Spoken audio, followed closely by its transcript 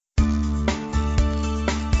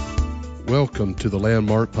Welcome to the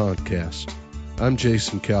Landmark Podcast. I'm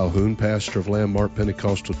Jason Calhoun, pastor of Landmark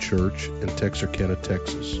Pentecostal Church in Texarkana,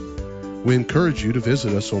 Texas. We encourage you to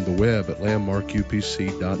visit us on the web at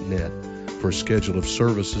landmarkupc.net for a schedule of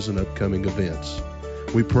services and upcoming events.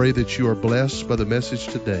 We pray that you are blessed by the message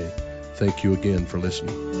today. Thank you again for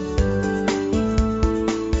listening.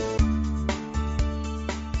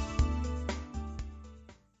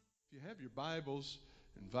 If you have your Bibles,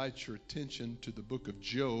 invite your attention to the book of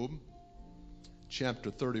Job,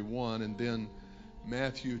 chapter 31, and then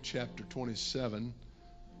Matthew chapter 27.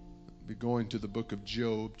 We'll be going to the book of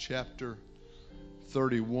Job, chapter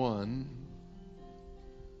 31.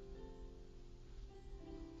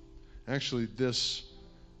 Actually, this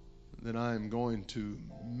that I am going to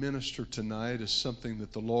minister tonight is something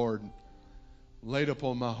that the Lord laid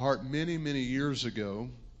upon my heart many, many years ago,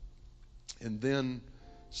 and then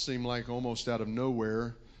seemed like almost out of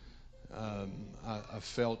nowhere, I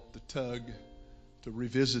felt the tug to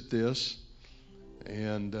revisit this.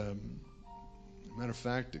 And matter of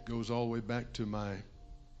fact, it goes all the way back to my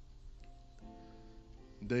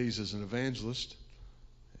days as an evangelist,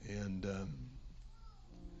 and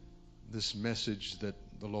this message that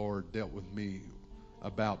the Lord dealt with me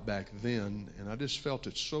about back then, and I just felt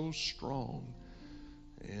it so strong.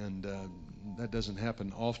 And that doesn't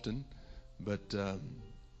happen often, but I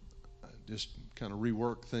just kind of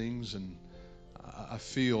rework things, and I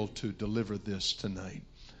feel to deliver this tonight.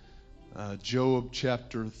 Job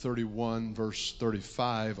chapter 31, verse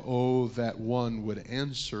 35. Oh, that one would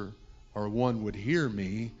answer, or one would hear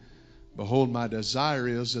me. Behold, my desire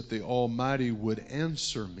is that the Almighty would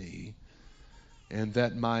answer me, and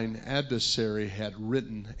that mine adversary had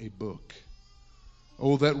written a book.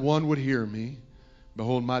 Oh, that one would hear me.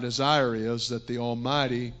 Behold, my desire is that the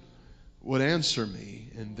Almighty would answer me,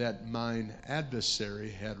 and that mine adversary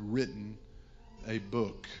had written a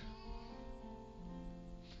book.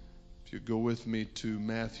 If you go with me to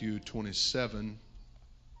Matthew 27.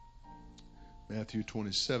 Matthew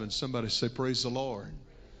 27. Somebody say, praise the Lord.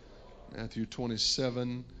 Matthew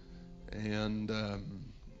 27 and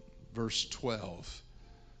verse 12.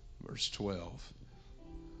 Verse 12.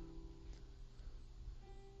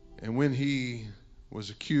 And when he was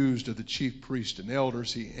accused of the chief priests and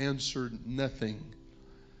elders, he answered nothing.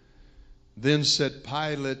 Then said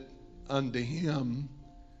Pilate unto him,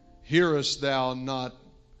 hearest thou not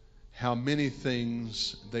how many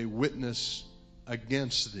things they witness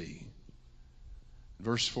against thee?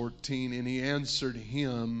 Verse 14, and he answered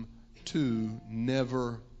him too,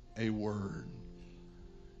 never a word.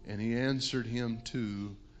 And he answered him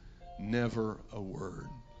too, never a word.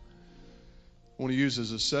 I want to use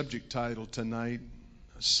as a subject title tonight,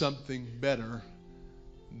 something better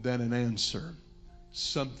than an answer.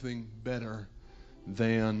 Something better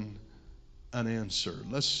than an answer.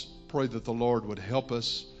 Let's pray that the Lord would help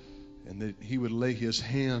us and that he would lay his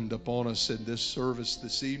hand upon us in this service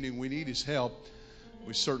this evening. We need his help.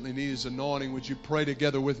 We certainly need his anointing. Would you pray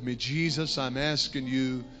together with me? Jesus, I'm asking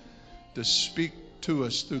you to speak to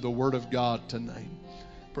us through the word of God tonight.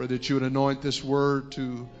 Pray that you would anoint this word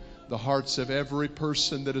to the hearts of every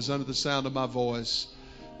person that is under the sound of my voice.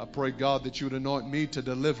 I pray, God, that you would anoint me to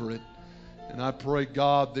deliver it. And I pray,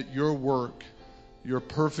 God, that your work, your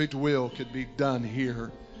perfect will could be done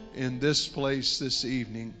here in this place this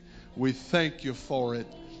evening. We thank you for it.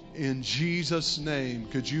 In Jesus' name,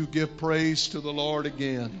 could you give praise to the Lord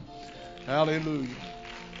again? Hallelujah.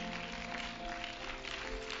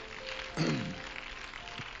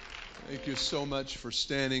 Thank you so much for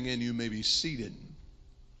standing, and you may be seated.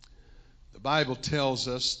 The Bible tells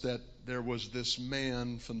us that there was this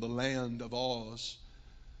man from the land of Uz,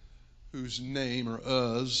 whose name, or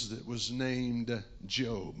Uz, that was named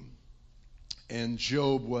Job. And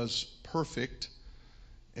Job was perfect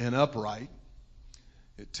and upright.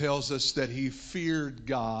 It tells us that he feared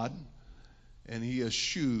God and he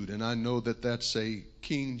eschewed. And I know that that's a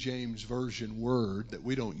King James Version word that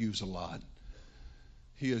we don't use a lot.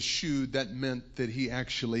 He eschewed, that meant that he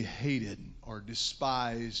actually hated or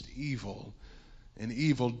despised evil and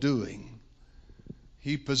evil doing.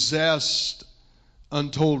 He possessed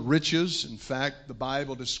untold riches. In fact, the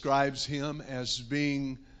Bible describes him as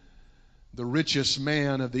being the richest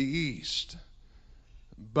man of the East.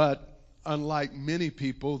 But unlike many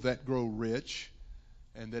people that grow rich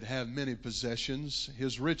and that have many possessions,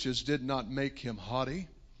 his riches did not make him haughty.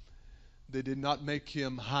 They did not make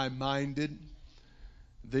him high-minded.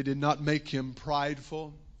 They did not make him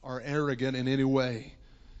prideful or arrogant in any way.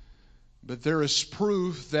 But there is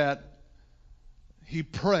proof that he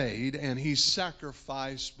prayed and he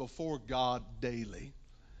sacrificed before God daily.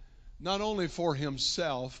 Not only for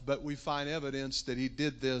himself, but we find evidence that he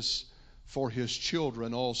did this for his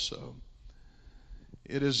children also.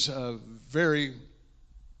 It is very,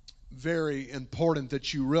 very important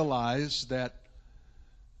that you realize that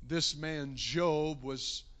this man Job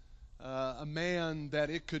was a man that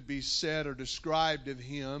it could be said or described of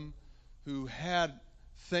him who had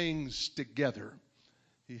things together.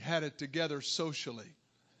 He had it together socially.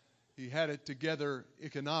 He had it together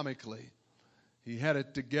economically. He had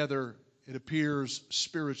it together, it appears,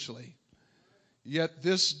 spiritually. Yet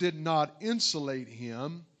this did not insulate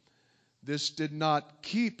him. This did not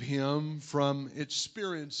keep him from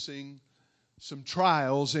experiencing some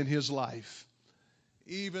trials in his life.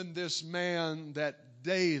 Even this man that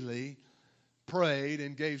daily prayed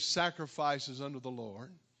and gave sacrifices unto the Lord,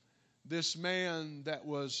 this man that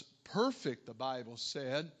was perfect, the Bible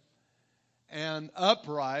said, and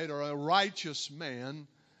upright, or a righteous man,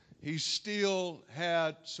 he still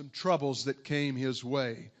had some troubles that came his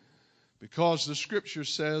way. Because the Scripture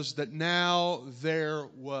says that now there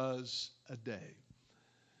was a day.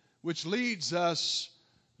 Which leads us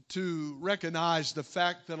to recognize the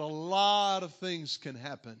fact that a lot of things can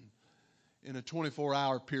happen in a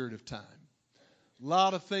 24-hour period of time. A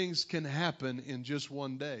lot of things can happen in just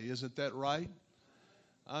one day. Isn't that right?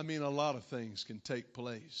 I mean, a lot of things can take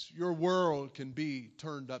place. Your world can be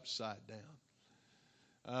turned upside down.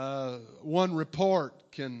 One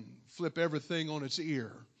report can flip everything on its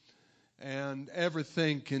ear. And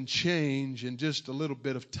everything can change in just a little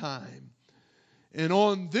bit of time. And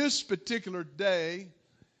on this particular day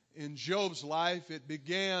in Job's life, it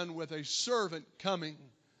began with a servant coming,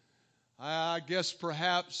 I guess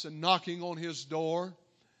perhaps, and knocking on his door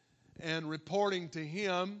and reporting to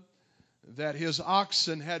him that his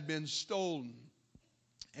oxen had been stolen.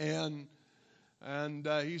 And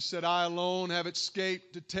he said, I alone have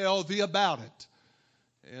escaped to tell thee about it.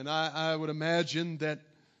 And I would imagine that,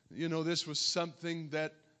 this was something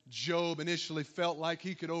that Job initially felt like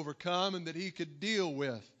he could overcome and that he could deal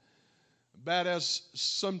with. But as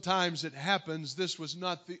sometimes it happens, this was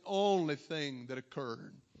not the only thing that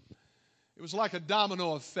occurred. It was like a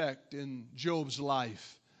domino effect in Job's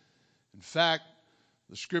life. In fact,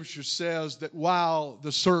 the Scripture says that while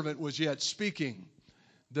the servant was yet speaking,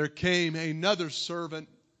 there came another servant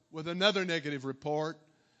with another negative report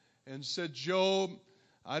and said, Job,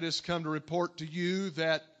 I just come to report to you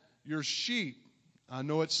that your sheep, I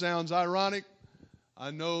know it sounds ironic.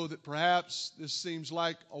 I know that perhaps this seems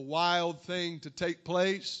like a wild thing to take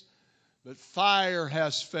place, but fire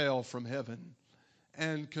has fell from heaven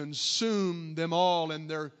and consumed them all, and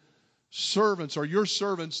their servants, or your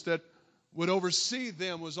servants that would oversee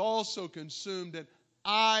them, was also consumed, and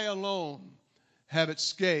I alone have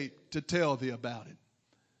escaped to tell thee about it.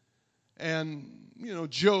 And,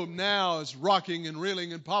 Job now is rocking and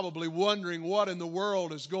reeling and probably wondering what in the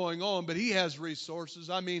world is going on. But he has resources.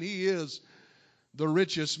 I mean, he is the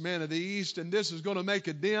richest man of the East. And this is going to make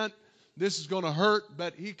a dent. This is going to hurt.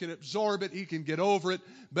 But he can absorb it. He can get over it.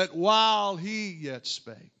 But while he yet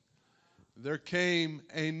spake, there came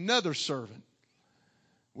another servant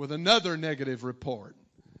with another negative report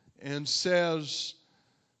and says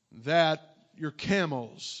that your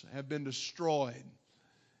camels have been destroyed,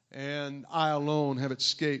 and I alone have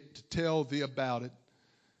escaped to tell thee about it.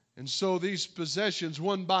 And so these possessions,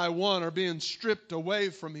 one by one, are being stripped away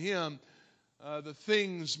from him. The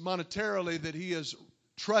things monetarily that he has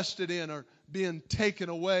trusted in are being taken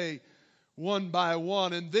away one by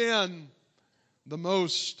one. And then the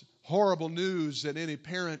most horrible news that any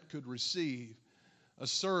parent could receive. A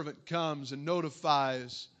servant comes and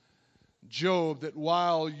notifies Job that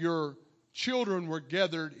while your children were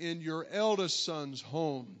gathered in your eldest son's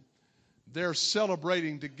home, they're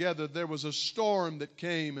celebrating together. There was a storm that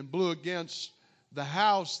came and blew against the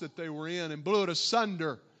house that they were in and blew it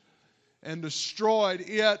asunder and destroyed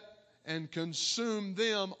it and consumed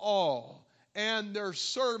them all and their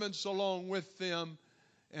servants along with them.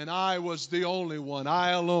 And I was the only one.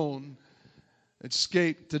 I alone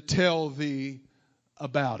escaped to tell thee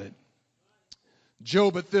about it.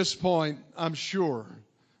 Job at this point, I'm sure,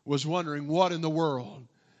 was wondering what in the world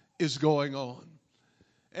is going on.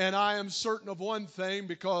 And I am certain of one thing,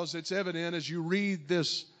 because it's evident as you read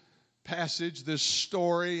this passage, this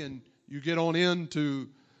story, and you get on into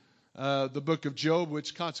the book of Job,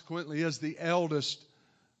 which consequently is the eldest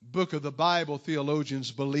book of the Bible, theologians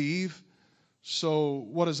believe. So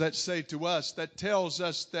what does that say to us? That tells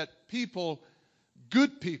us that people,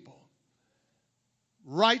 good people,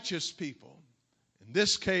 righteous people, in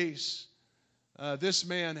this case, this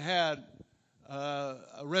man had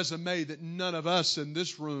a resume that none of us in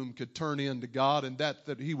this room could turn in to God, and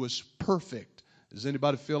that he was perfect. Does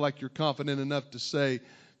anybody feel like you're confident enough to say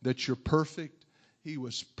that you're perfect? He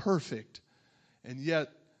was perfect. And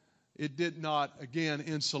yet, it did not, again,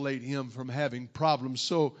 insulate him from having problems.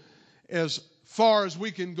 So, as far as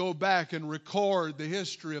we can go back and record the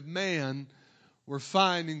history of man, we're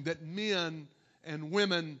finding that men and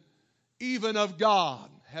women, even of God,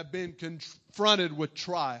 have been confronted with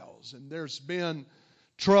trials. And there's been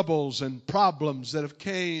troubles and problems that have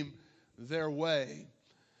came their way.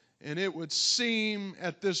 And it would seem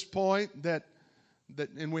at this point that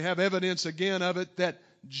and we have evidence again of it, that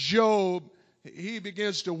Job, he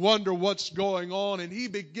begins to wonder what's going on, and he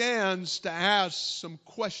begins to ask some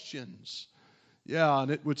questions. Yeah, and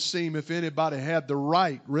it would seem if anybody had the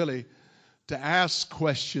right, really, to ask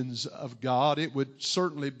questions of God, it would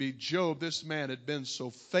certainly be Job. This man had been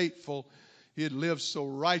so faithful. He had lived so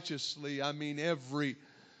righteously. I mean, every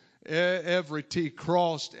T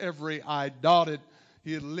crossed, every I dotted.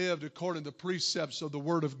 He had lived according to the precepts of the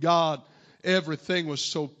Word of God. Everything was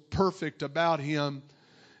so perfect about him.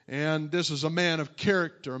 And this is a man of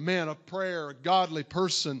character, a man of prayer, a godly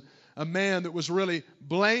person, a man that was really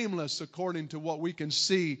blameless according to what we can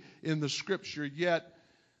see in the Scripture. Yet,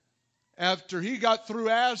 after he got through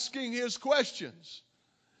asking his questions,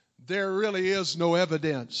 there really is no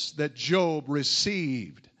evidence that Job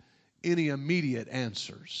received any immediate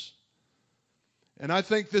answers. And I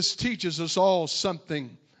think this teaches us all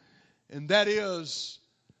something, and that is,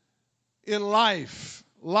 in life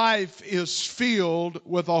is filled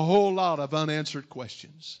with a whole lot of unanswered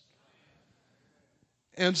questions.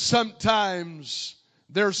 And sometimes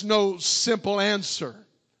there's no simple answer.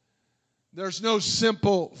 There's no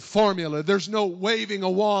simple formula. There's no waving a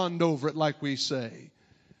wand over it like we say.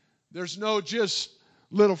 There's no just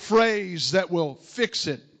little phrase that will fix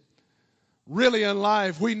it. Really, in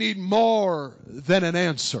life, we need more than an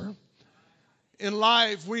answer. In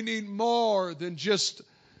life, we need more than just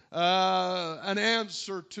an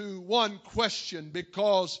answer to one question,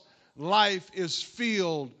 because life is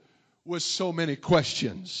filled with so many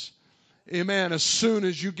questions. Amen. As soon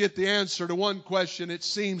as you get the answer to one question, it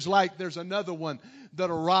seems like there's another one that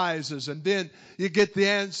arises. And then you get the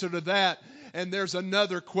answer to that, and there's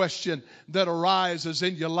another question that arises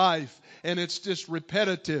in your life. And it's just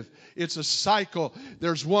repetitive. It's a cycle.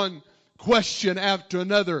 There's one question after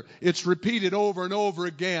another. It's repeated over and over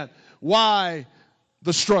again. Why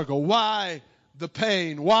the struggle? Why the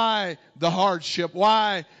pain? Why the hardship?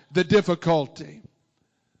 Why the difficulty?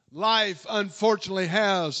 Life, unfortunately,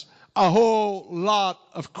 has a whole lot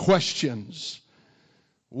of questions.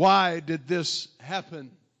 Why did this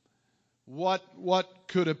happen? What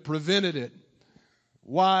could have prevented it?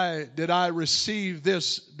 Why did I receive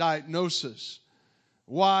this diagnosis?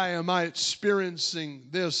 Why am I experiencing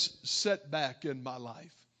this setback in my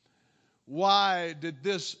life? Why did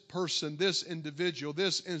this person, this individual,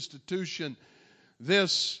 this institution,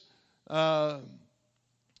 this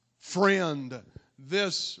friend,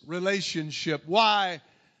 this relationship, why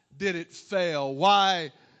did it fail?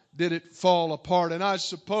 Why did it fall apart? And I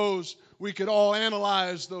suppose we could all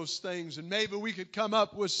analyze those things, and maybe we could come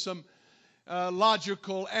up with some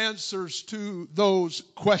logical answers to those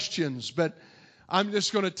questions. But I'm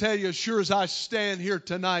just going to tell you, as sure as I stand here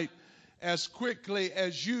tonight, as quickly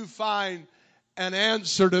as you find an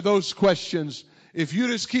answer to those questions, if you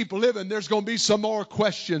just keep living, there's going to be some more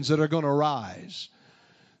questions that are going to arise.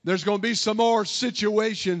 There's going to be some more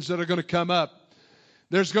situations that are going to come up.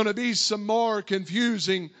 There's going to be some more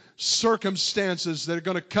confusing circumstances that are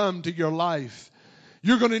going to come to your life.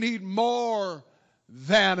 You're going to need more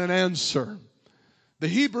than an answer. The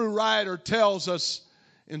Hebrew writer tells us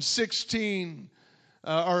in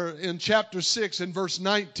chapter 6 and verse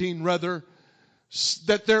 19 rather,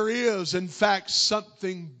 that there is in fact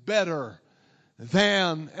something better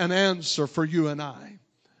than an answer for you and I.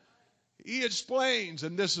 He explains,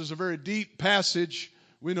 and this is a very deep passage.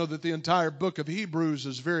 We know that the entire book of Hebrews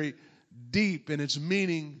is very deep in its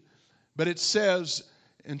meaning. But it says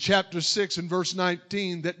in chapter 6 and verse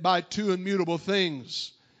 19 that by two immutable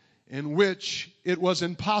things in which it was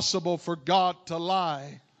impossible for God to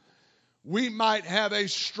lie, we might have a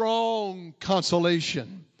strong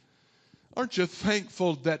consolation. Aren't you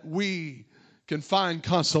thankful that we can find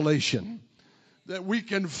consolation? That we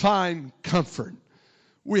can find comfort?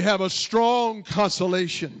 We have a strong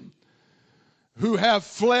consolation, who have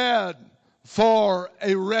fled for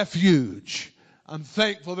a refuge. I'm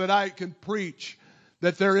thankful that I can preach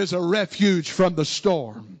that there is a refuge from the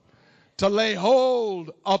storm, to lay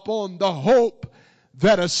hold upon the hope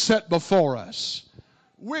that is set before us.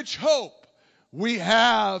 Which hope we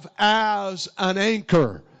have as an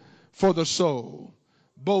anchor for the soul,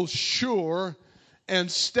 both sure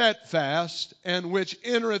and steadfast, and which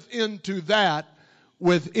entereth into that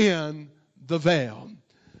within the veil.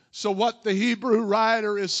 So what the Hebrew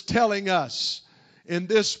writer is telling us in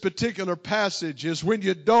this particular passage is when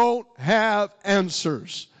you don't have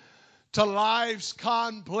answers to life's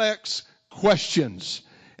complex questions,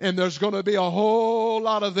 and there's going to be a whole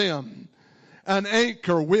lot of them, an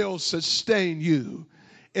anchor will sustain you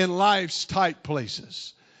in life's tight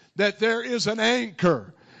places. That there is an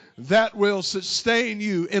anchor that will sustain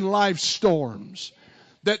you in life's storms.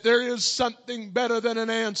 That there is something better than an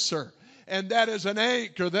answer, and that is an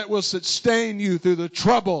anchor that will sustain you through the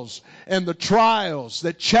troubles and the trials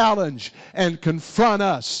that challenge and confront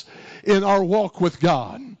us in our walk with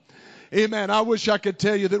God. Amen. I wish I could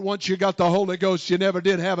tell you that once you got the Holy Ghost, you never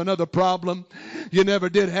did have another problem. You never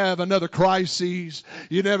did have another crisis.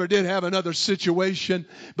 You never did have another situation.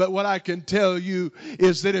 But what I can tell you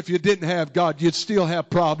is that if you didn't have God, you'd still have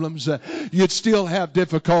problems. You'd still have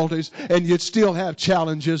difficulties, and you'd still have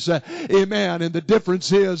challenges. Amen. And the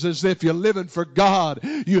difference is if you're living for God,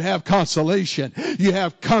 you have consolation. You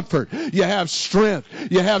have comfort. You have strength.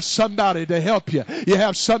 You have somebody to help you. You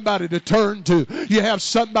have somebody to turn to. You have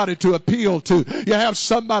somebody to appeal to. You have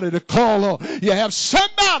somebody to call on. You have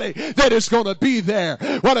somebody that is going to be there.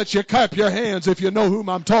 Why don't you clap your hands if you know whom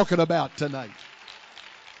I'm talking about tonight?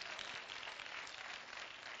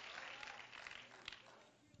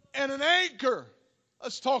 And an anchor.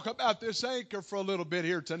 Let's talk about this anchor for a little bit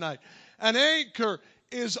here tonight. An anchor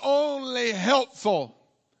is only helpful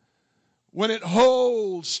when it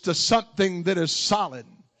holds to something that is solid.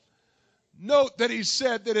 Note that he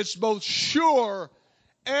said that it's both sure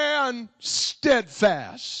and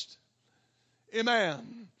steadfast.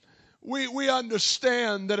 Amen. We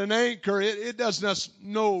understand that an anchor, it does us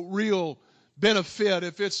no real benefit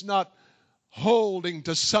if it's not holding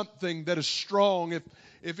to something that is strong.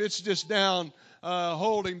 If it's just down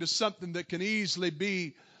holding to something that can easily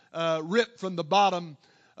be ripped from the bottom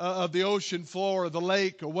of the ocean floor or the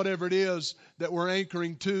lake or whatever it is that we're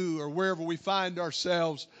anchoring to or wherever we find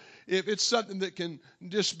ourselves. If it's something that can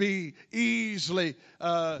just be easily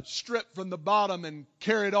stripped from the bottom and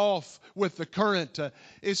carried off with the current,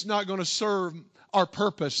 it's not going to serve our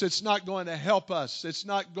purpose. It's not going to help us. It's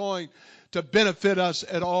not going to benefit us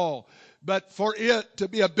at all. But for it to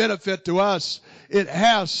be a benefit to us, it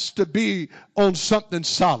has to be on something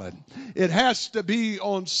solid. It has to be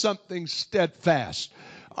on something steadfast.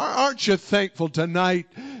 Aren't you thankful tonight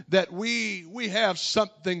that we have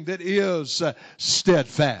something that is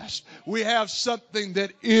steadfast? We have something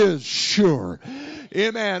that is sure.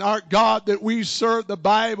 Amen. Our God that we serve, the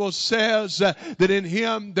Bible says that in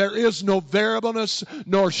Him there is no variableness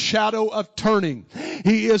nor shadow of turning.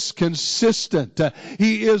 He is consistent.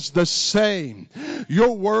 He is the same.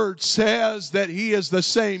 Your word says that He is the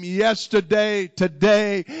same yesterday,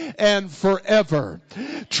 today, and forever.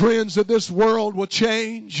 Trends of this world will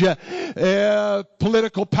change.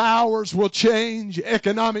 Political powers will change.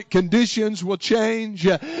 Economic conditions will change.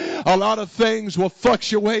 A lot of things will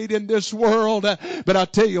fluctuate in this world. But I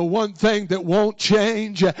tell you one thing that won't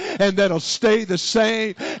change and that'll stay the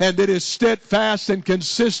same and that is steadfast and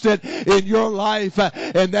consistent in your life,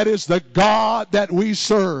 and that is the God that we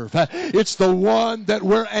serve. It's the one that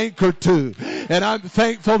we're anchored to. And I'm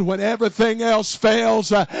thankful when everything else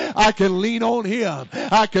fails, I can lean on Him.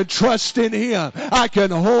 I can trust in Him. I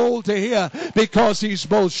can hold to Him because He's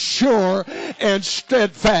both sure and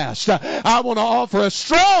steadfast. I want to offer a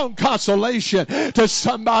strong consolation to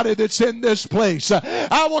somebody that's in this place.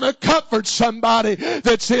 I want to comfort somebody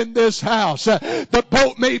that's in this house. The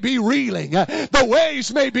boat may be reeling. The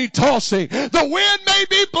waves may be tossing. The wind may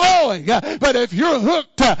be blowing. But if you're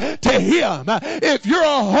hooked to Him, if you're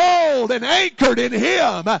a hold and anchored in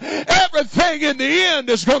Him, everything in the end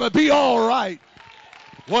is going to be all right.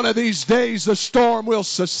 One of these days the storm will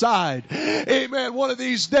subside. Amen. One of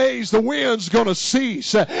these days the wind's going to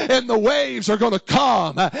cease and the waves are going to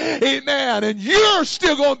calm. Amen. And you're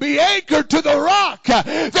still going to be anchored to the rock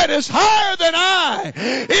that is higher than I.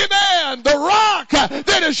 Amen. The rock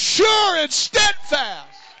that is sure and steadfast.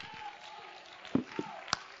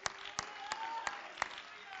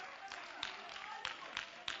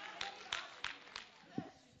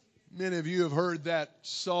 Many of you have heard that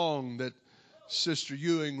song that Sister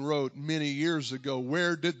Ewing wrote many years ago.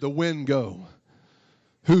 Where did the wind go?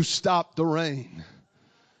 Who stopped the rain?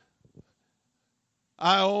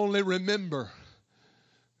 I only remember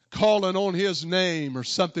calling on His name or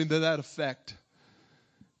something to that effect.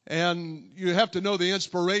 And you have to know the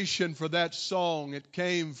inspiration for that song. It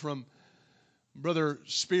came from Brother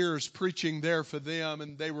Spears preaching there for them,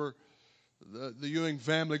 and they were the Ewing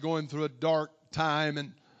family going through a dark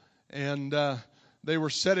time, and they were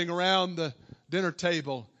sitting around the dinner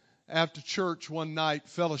table after church one night,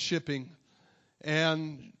 fellowshipping,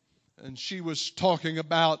 and she was talking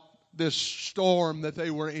about this storm that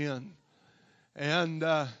they were in. And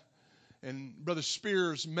Brother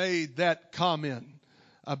Spears made that comment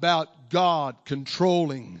about God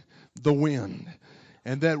controlling the wind.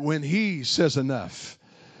 And that when He says enough,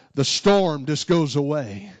 the storm just goes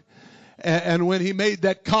away. And when he made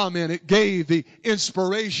that comment, it gave the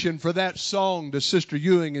inspiration for that song to Sister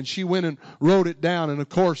Ewing, and she went and wrote it down. And of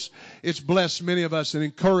course, it's blessed many of us and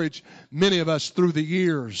encouraged many of us through the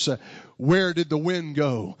years. Where did the wind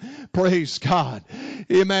go? Praise God.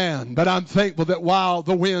 Amen. But I'm thankful that while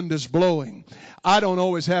the wind is blowing, I don't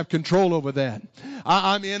always have control over that.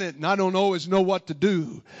 I'm in it and I don't always know what to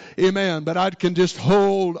do. Amen. But I can just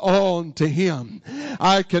hold on to Him.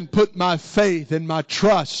 I can put my faith and my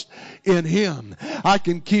trust in Him. I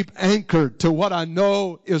can keep anchored to what I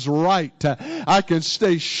know is right. I can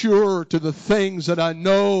stay sure to the things that I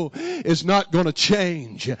know is not going to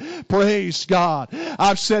change. Praise God.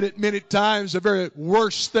 I've said it many times, the very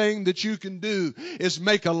worst thing that you can do is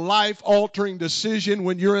make a life-altering decision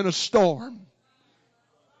when you're in a storm.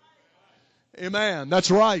 Amen.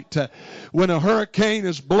 That's right. When a hurricane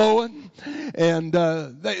is blowing, and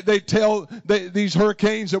they tell these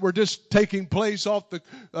hurricanes that were just taking place off the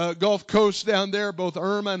Gulf Coast down there, both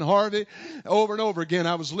Irma and Harvey, over and over again.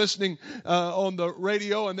 I was listening on the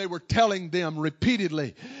radio, and they were telling them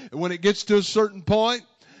repeatedly, when it gets to a certain point,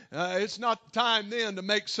 it's not time then to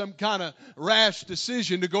make some kind of rash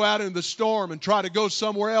decision to go out in the storm and try to go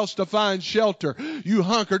somewhere else to find shelter. You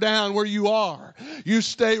hunker down where you are. You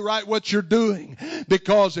stay right what you're doing.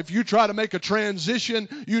 Because if you try to make a transition,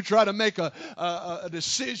 you try to make a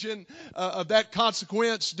decision of that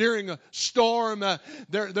consequence during a storm,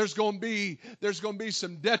 there's going to be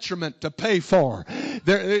some detriment to pay for.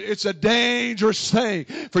 It's a dangerous thing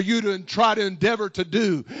for you to try to endeavor to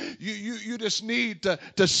do. You just need to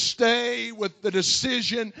stay with the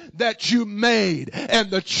decision that you made and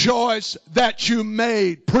the choice that you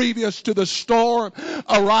made previous to the storm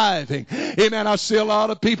arriving. Amen. I see a lot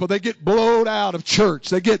of people, they get blowed out of church.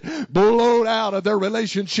 They get blowed out of their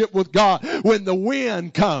relationship with God when the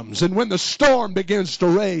wind comes and when the storm begins to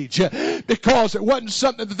rage, because it wasn't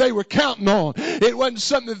something that they were counting on. It wasn't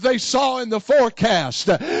something that they saw in the forecast.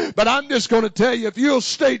 But I'm just going to tell you, if you'll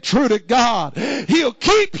stay true to God, He'll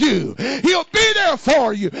keep you. He'll be there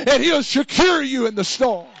for you. And He'll secure you in the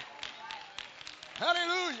storm.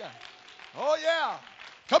 Hallelujah. Oh, yeah.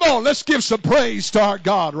 Come on, let's give some praise to our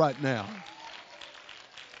God right now.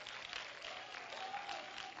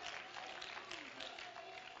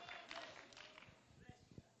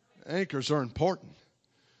 Anchors are important.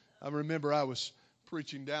 I remember I was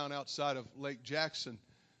preaching down outside of Lake Jackson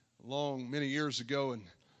many years ago, and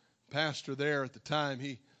pastor there at the time,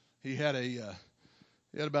 he had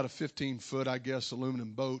about a 15-foot, I guess,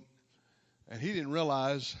 aluminum boat. And he didn't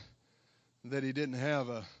realize that he didn't have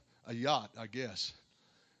a yacht, I guess.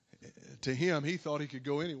 To him, he thought he could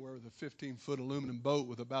go anywhere with a 15-foot aluminum boat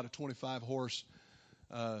with about a 25-horse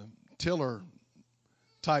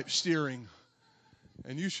tiller-type steering.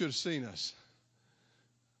 And you should have seen us.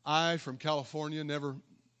 I, from California, never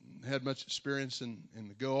had much experience in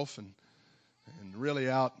the Gulf and really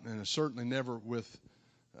out, and certainly never with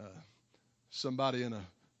somebody in an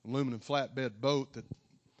aluminum flatbed boat that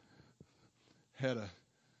had a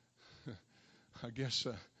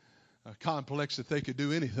complex that they could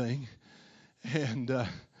do anything. And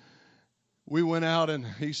we went out, and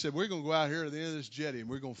he said, we're going to go out here to the end of this jetty, and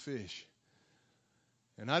we're going to fish.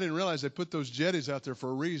 And I didn't realize they put those jetties out there for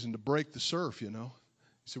a reason, to break the surf, you know.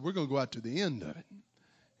 He said, we're going to go out to the end of it.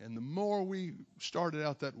 And the more we started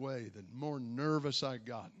out that way, the more nervous I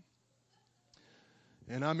got.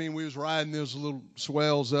 And I mean, we was riding those little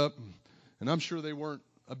swells up, and I'm sure they weren't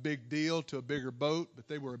a big deal to a bigger boat, but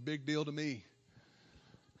they were a big deal to me.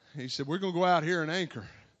 He said, we're going to go out here and anchor.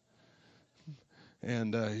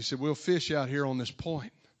 And he said, we'll fish out here on this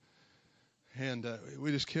point. And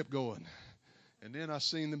we just kept going. And then I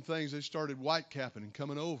seen them things, they started white capping and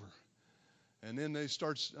coming over. And then I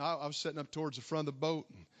was sitting up towards the front of the boat,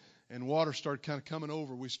 and water started kind of coming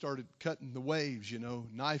over. We started cutting the waves, you know,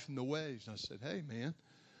 knifing the waves. And I said, hey, man.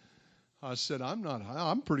 I said, I'm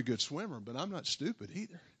a pretty good swimmer, but I'm not stupid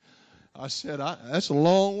either. I said, that's a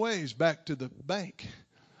long ways back to the bank.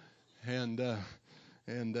 And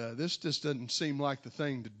this just doesn't seem like the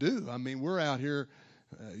thing to do. I mean, we're out here.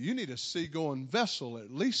 You need a seagoing vessel,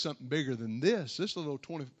 at least something bigger than this. This little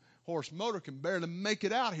 20-horse motor can barely make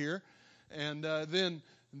it out here. And then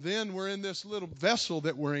we're in this little vessel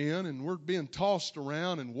that we're in, and we're being tossed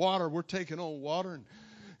around, and we're taking on water.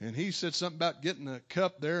 And he said something about getting a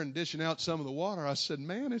cup there and dishing out some of the water. I said,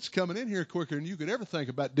 man, it's coming in here quicker than you could ever think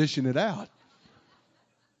about dishing it out.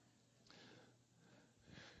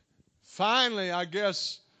 finally, I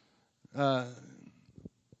guess,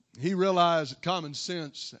 he realized that common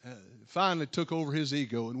sense finally took over his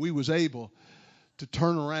ego, and we was able to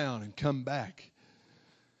turn around and come back.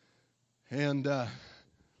 And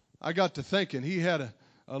I got to thinking, he had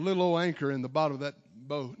a little old anchor in the bottom of that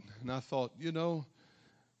boat. And I thought,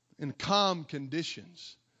 in calm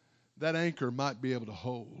conditions, that anchor might be able to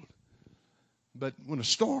hold. But when a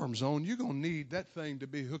storm's on, you're going to need that thing to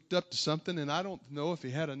be hooked up to something. And I don't know if he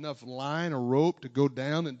had enough line or rope to go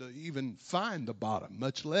down and to even find the bottom,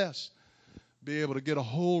 much less be able to get a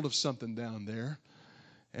hold of something down there.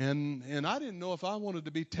 And I didn't know if I wanted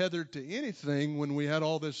to be tethered to anything when we had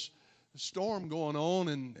all this storm going on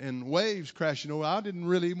and waves crashing over. I didn't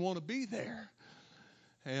really want to be there.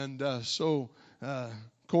 And so, of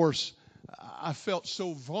course, I felt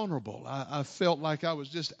so vulnerable. I felt like I was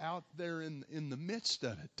just out there in the midst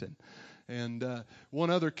of it. And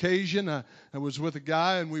one other occasion, I was with a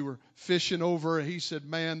guy, and we were fishing over. He said,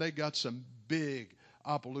 man, they got some big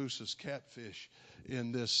Opelousas catfish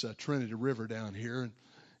in this Trinity River down here.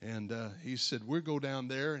 And he said, we'll go down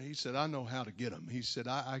there. And he said, I know how to get them. He said,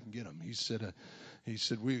 I can get them. He said,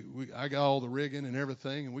 I got all the rigging and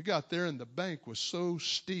everything. And we got there, and the bank was so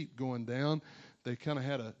steep going down. They kind of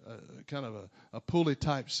had a pulley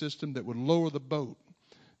type system that would lower the boat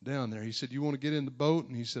down there. He said, you want to get in the boat?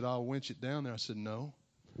 And he said, I'll winch it down there. I said, no.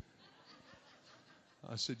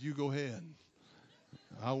 I said, you go ahead.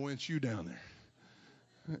 I'll winch you down there.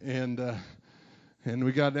 And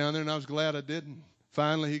we got down there, and I was glad I didn't.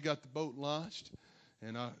 Finally, he got the boat launched,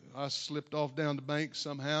 and I slipped off down the bank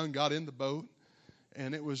somehow and got in the boat.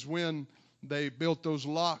 And it was when they built those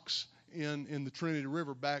locks in the Trinity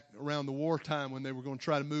River back around the wartime when they were going to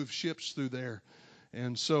try to move ships through there.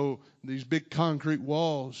 And so these big concrete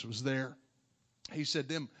walls was there. He said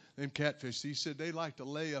them catfish, he said they like to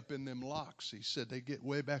lay up in them locks. He said they get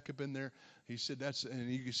way back up in there. He said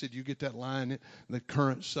he said you get that line, the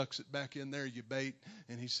current sucks it back in there, you bait.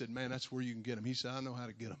 And he said, man, that's where you can get them. He said, I know how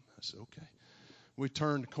to get them. I said, okay. We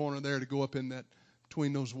turned the corner there to go up in that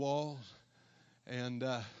between those walls, and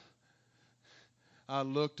I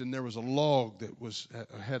looked, and there was a log that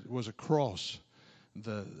was across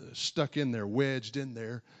stuck in there, wedged in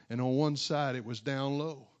there, and on one side it was down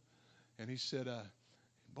low. And he said,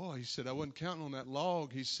 he said, I wasn't counting on that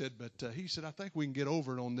log. He said, but he said, I think we can get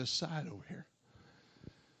over it on this side over here.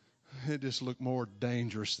 It just looked more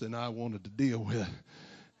dangerous than I wanted to deal with.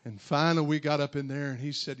 And finally we got up in there, and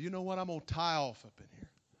he said, you know what, I'm going to tie off up in here.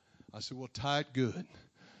 I said, well, tie it good.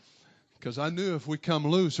 Because I knew if we come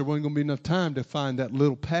loose, there wasn't going to be enough time to find that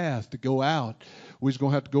little path to go out. We was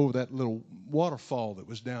going to have to go over that little waterfall that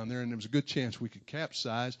was down there, and there was a good chance we could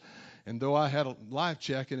capsize. And though I had a life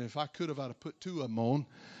jacket, and if I could have, I'd have put two of them on.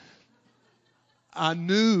 I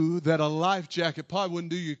knew that a life jacket probably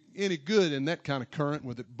wouldn't do you any good in that kind of current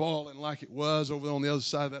with it boiling like it was over on the other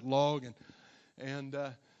side of that log. And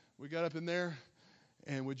we got up in there,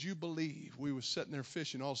 and would you believe we were sitting there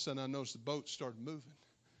fishing, all of a sudden I noticed the boat started moving.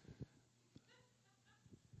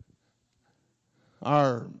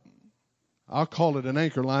 I'll call it an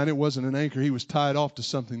anchor line. It wasn't an anchor. He was tied off to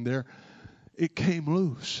something there. It came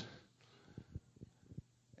loose.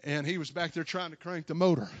 And he was back there trying to crank the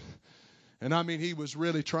motor. And I mean, he was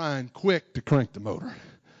really trying quick to crank the motor.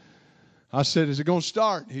 I said, is it going to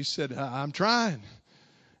start? He said, I'm trying.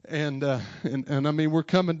 And I mean, we're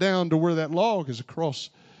coming down to where that log is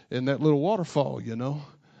across in that little waterfall, you know.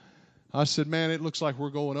 I said, man, it looks like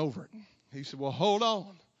we're going over it. He said, well, hold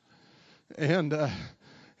on. And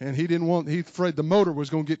he afraid the motor was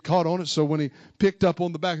going to get caught on it. So when he picked up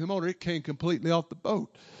on the back of the motor, it came completely off the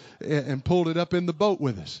boat and pulled it up in the boat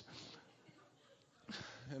with us.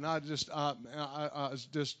 And I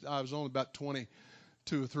was only about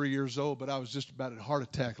 22 or 3 years old, but I was just about at heart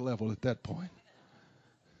attack level at that point.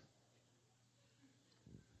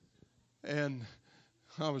 And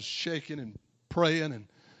I was shaking and praying,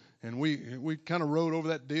 and we kind of rode over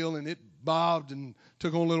that deal, and it bobbed and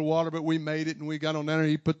took on a little water, but we made it, and we got on down there.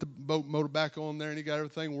 He put the boat motor back on there, and he got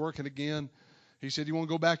everything working again. He said, you want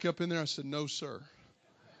to go back up in there? I said, no, sir.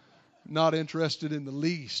 Not interested in the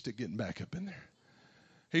least at getting back up in there.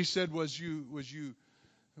 He said, was you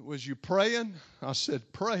praying? I said,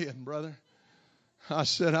 praying, brother. I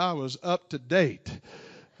said, I was up to date.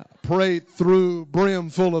 I prayed through, brim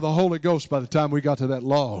full of the Holy Ghost by the time we got to that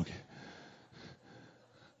log.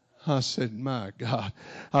 I said, my God.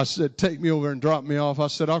 I said, take me over and drop me off. I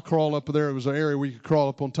said, I'll crawl up there. It was an area where you could crawl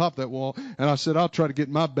up on top of that wall. And I said, I'll try to get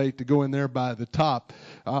my bait to go in there by the top.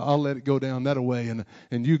 I'll let it go down that way.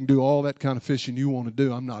 And you can do all that kind of fishing you want to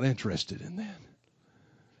do. I'm not interested in that.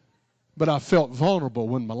 But I felt vulnerable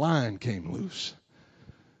when my line came loose.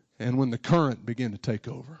 and when the current began to take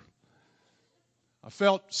over. I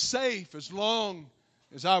felt safe as long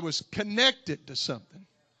as I was connected to something.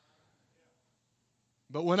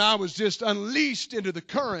 But when I was just unleashed into the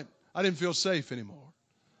current, I didn't feel safe anymore.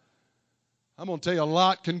 I'm going to tell you, a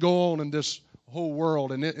lot can go on in this whole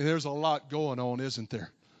world, and there's a lot going on, isn't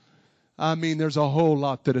there? I mean, there's a whole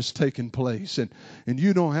lot that has taken place. And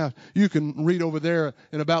you can read over there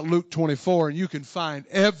in about Luke 24, and you can find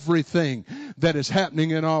everything that is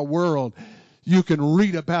happening in our world. You can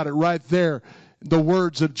read about it right there. The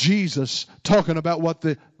words of Jesus talking about what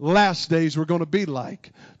the last days were going to be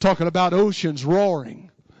like. Talking about oceans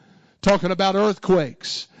roaring. Talking about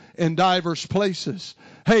earthquakes in diverse places.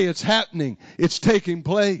 Hey, it's happening. It's taking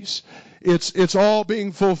place. It's all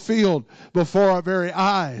being fulfilled before our very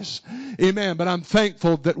eyes. Amen. But I'm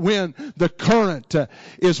thankful that when the current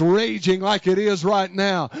is raging like it is right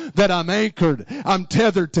now, that I'm anchored. I'm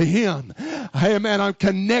tethered to Him. Amen. I'm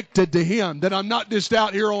connected to Him. That I'm not just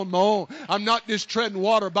out here on my own. I'm not just treading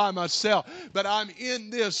water by myself. But I'm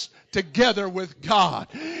in this together with God.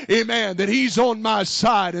 Amen. That He's on my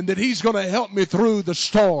side and that He's going to help me through the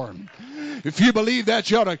storm. If you believe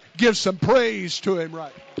that, you ought to give some praise to Him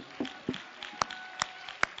right now.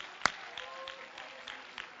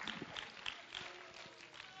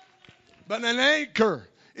 But an anchor,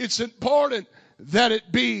 it's important that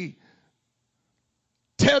it be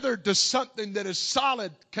tethered to something that is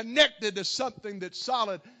solid, connected to something that's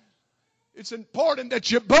solid. It's important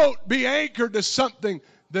that your boat be anchored to something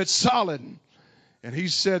that's solid. And he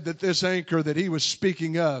said that this anchor that he was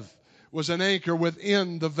speaking of was an anchor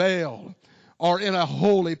within the veil or in a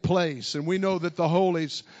holy place. And we know that the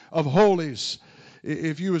holies of holies,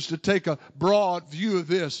 if you was to take a broad view of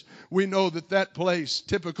this, we know that that place,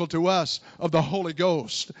 typical to us, of the Holy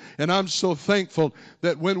Ghost. And I'm so thankful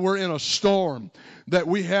that when we're in a storm, that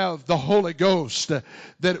we have the Holy Ghost, that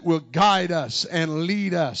it will guide us and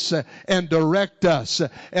lead us and direct us.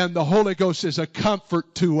 And the Holy Ghost is a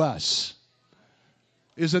comfort to us.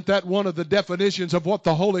 Isn't that one of the definitions of what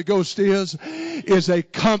the Holy Ghost is? Is a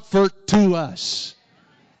comfort to us.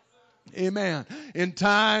 Amen. In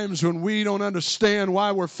times when we don't understand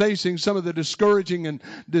why we're facing some of the discouraging and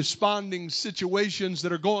desponding situations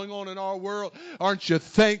that are going on in our world, aren't you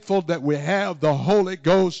thankful that we have the Holy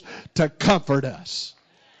Ghost to comfort us?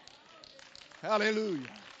 Hallelujah.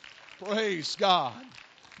 Praise God.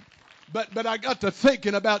 But I got to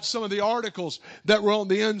thinking about some of the articles that were on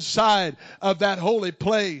the inside of that holy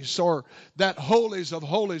place, or that holies of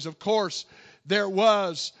holies. Of course, there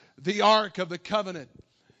was the Ark of the Covenant.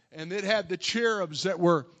 And it had the cherubs that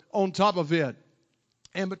were on top of it.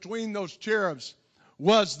 And between those cherubs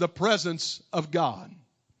was the presence of God.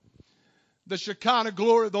 The Shekinah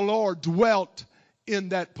glory of the Lord dwelt in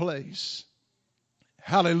that place.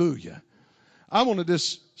 Hallelujah. I want to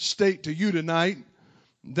just state to you tonight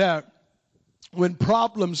that when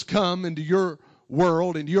problems come into your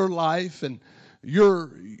world, into your life, and you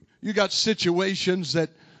got situations that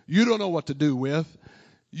you don't know what to do with,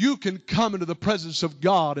 you can come into the presence of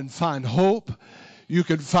God and find hope. You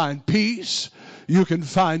can find peace. You can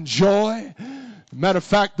find joy. Matter of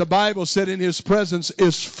fact, the Bible said in His presence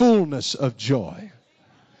is fullness of joy.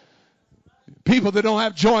 People that don't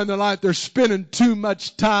have joy in their life, they're spending too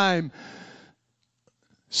much time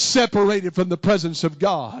separated from the presence of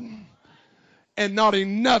God. And not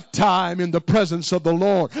enough time in the presence of the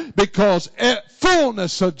Lord, because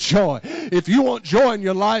fullness of joy. If you want joy in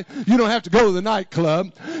your life, you don't have to go to the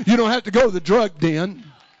nightclub. You don't have to go to the drug den.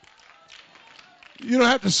 You don't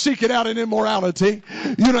have to seek it out in immorality.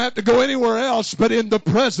 You don't have to go anywhere else but in the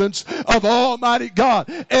presence of Almighty God.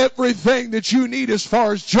 Everything that you need as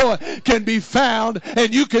far as joy can be found,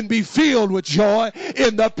 and you can be filled with joy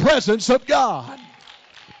in the presence of God.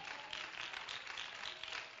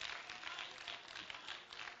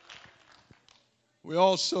 We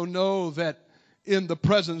also know that in the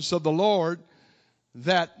presence of the Lord,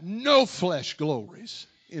 that no flesh glories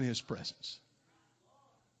in His presence.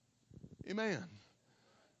 Amen.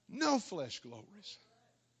 No flesh glories.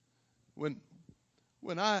 When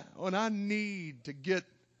I need to get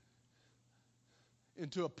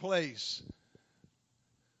into a place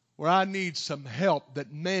where I need some help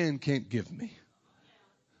that man can't give me.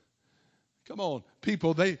 Come on,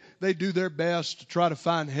 people, they do their best to try to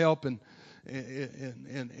find help in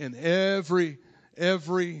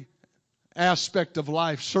every aspect of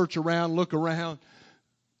life. Search around, look around,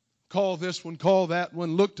 call this one, call that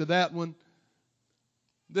one, look to that one.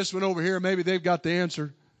 This one over here, maybe they've got the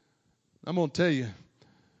answer. I'm going to tell you,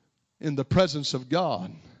 in the presence of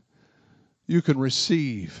God, you can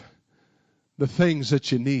receive the things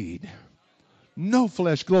that you need. No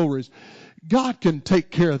flesh glories. God can take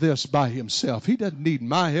care of this by himself. He doesn't need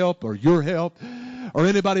my help or your help or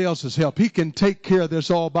anybody else's help. He can take care of this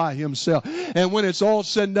all by himself. And when it's all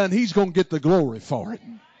said and done, he's going to get the glory for it.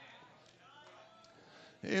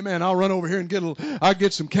 Amen. I'll run over here and I'll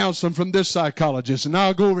get some counseling from this psychologist, and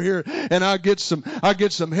I'll go over here and I'll get some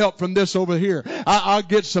help from this over here. I'll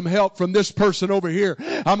get some help from this person over here.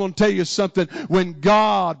 I'm going to tell you something. When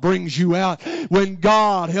God brings you out, when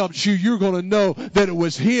God helps you, you're going to know that it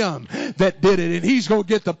was him that did it, and he's going to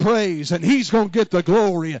get the praise, and he's going to get the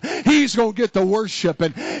glory, and he's going to get the worship,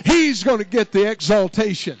 and he's going to get the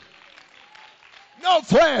exaltation. No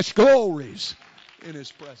flash glories in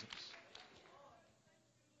his presence.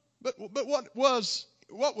 But what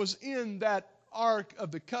was in that Ark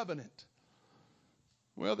of the Covenant?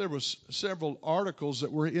 Well, there was several articles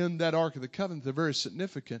that were in that Ark of the Covenant that are very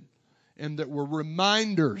significant and that were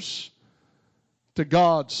reminders of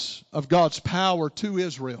God's power to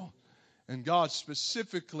Israel. And God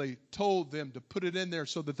specifically told them to put it in there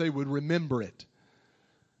so that they would remember it.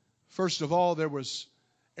 First of all, there was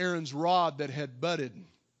Aaron's rod that had budded.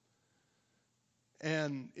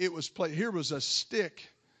 And here was a stick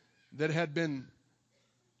that had been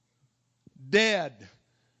dead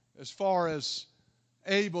as far as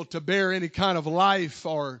able to bear any kind of life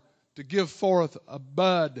or to give forth a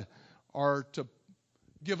bud or to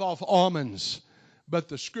give off almonds. But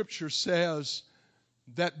the scripture says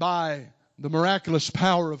that by the miraculous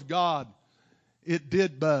power of God, it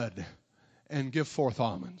did bud and give forth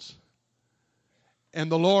almonds. And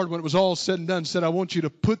the Lord, when it was all said and done, said, I want you to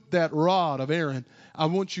put that rod of Aaron, I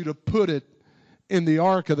want you to put it in the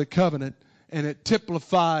Ark of the Covenant, and it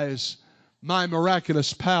typifies my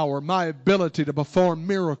miraculous power, my ability to perform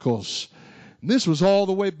miracles. And this was all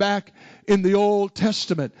the way back in the Old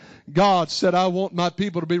Testament. God said, I want my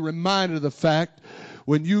people to be reminded of the fact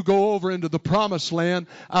when you go over into the promised land,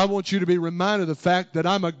 I want you to be reminded of the fact that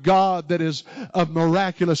I'm a God that is of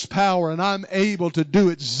miraculous power, and I'm able to do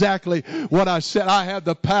exactly what I said. I have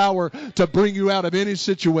the power to bring you out of any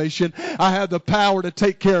situation. I have the power to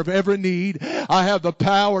take care of every need. I have the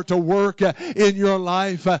power to work in your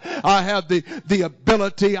life. I have the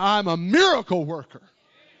ability. I'm a miracle worker.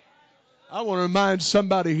 I want to remind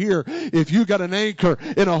somebody here, if you got an anchor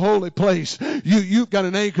in a holy place, you've got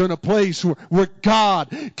an anchor in a place where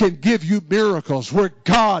God can give you miracles, where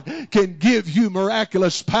God can give you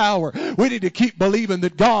miraculous power. We need to keep believing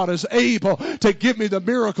that God is able to give me the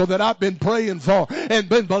miracle that I've been praying for and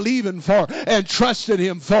been believing for and trusted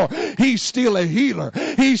him for. He's still a healer.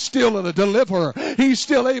 He's still a deliverer. He's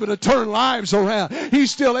still able to turn lives around. He's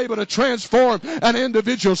still able to transform an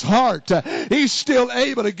individual's heart. He's still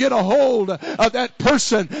able to get a hold of that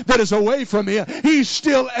person that is away from him. He's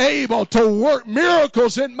still able to work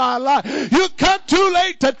miracles in my life. You come too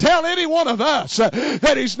late to tell any one of us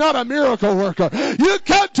that he's not a miracle worker. You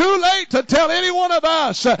come too late to tell any one of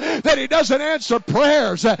us that he doesn't answer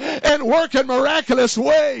prayers and work in miraculous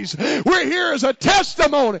ways. We're here as a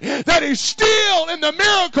testimony that he's still in the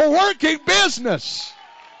miracle working business.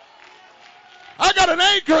 I got an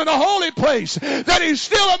anchor in a holy place that he's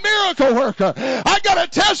still a miracle worker. I got a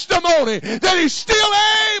testimony that he's still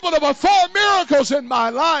able to perform miracles in my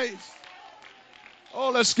life. Oh,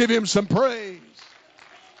 let's give him some praise.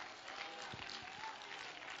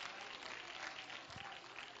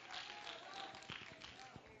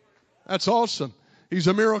 That's awesome. He's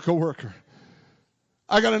a miracle worker.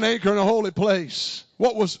 I got an anchor in a holy place.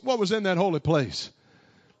 What was in that holy place?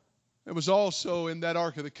 It was also in that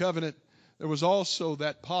Ark of the Covenant. There was also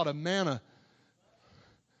that pot of manna.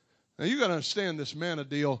 Now you got to understand this manna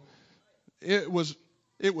deal. It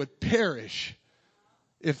would perish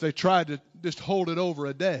if they tried to just hold it over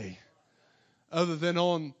a day. Other than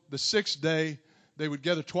on the sixth day, they would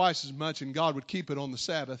gather twice as much, and God would keep it on the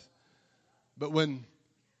Sabbath. But when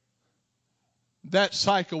that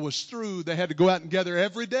cycle was through, they had to go out and gather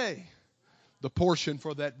every day the portion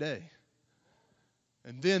for that day.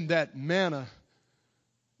 And then that manna,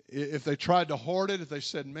 if they tried to hoard it, if they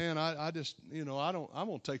said, man, I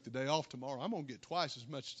won't take the day off tomorrow. I'm going to get twice as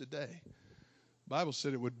much today. The Bible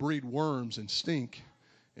said it would breed worms and stink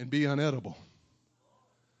and be unedible.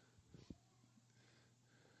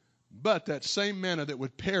 But that same manna that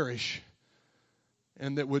would perish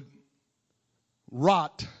and that would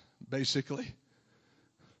rot, basically,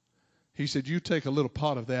 he said, you take a little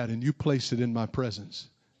pot of that and you place it in my presence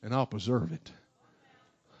and I'll preserve it.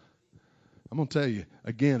 I'm going to tell you,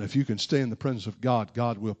 again, if you can stay in the presence of God,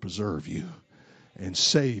 God will preserve you and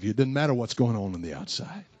save you. It doesn't matter what's going on the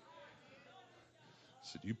outside.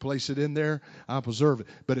 So you place it in there, I'll preserve it.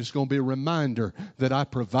 But it's going to be a reminder that I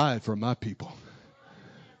provide for my people.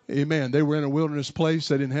 Amen. They were in a wilderness place.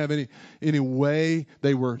 They didn't have any way.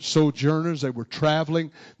 They were sojourners. They were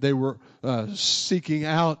traveling. They were seeking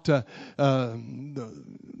out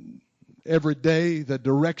every day the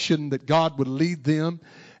direction that God would lead them.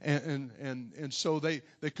 And so they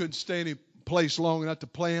couldn't stay any place long enough to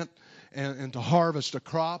plant and to harvest a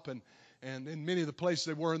crop. And in many of the places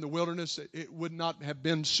they were in the wilderness, it would not have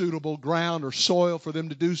been suitable ground or soil for them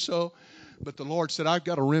to do so. But the Lord said, I've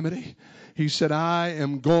got a remedy. He said, I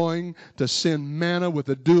am going to send manna with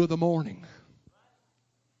the dew of the morning.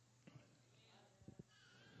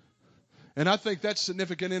 And I think that's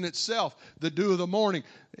significant in itself. The dew of the morning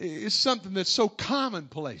is something that's so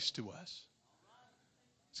commonplace to us.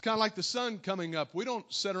 It's kind of like the sun coming up. We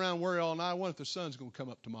don't sit around and worry all night, I wonder if the sun's going to come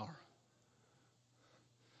up tomorrow.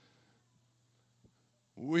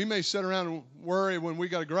 We may sit around and worry when we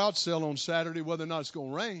got a garage sale on Saturday whether or not it's going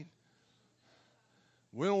to rain.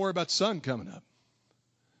 We don't worry about the sun coming up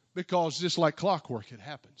because just like clockwork, it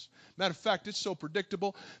happens. Matter of fact, it's so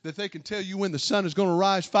predictable that they can tell you when the sun is going to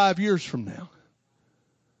rise 5 years from now.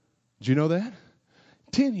 Did you know that?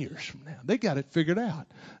 10 years from now. They got it figured out.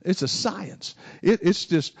 It's a science. It's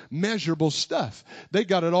just measurable stuff. They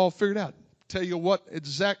got it all figured out. Tell you what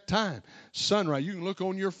exact time. Sunrise. You can look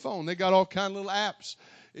on your phone. They got all kind of little apps.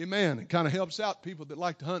 Amen. It kind of helps out people that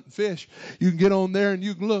like to hunt and fish. You can get on there and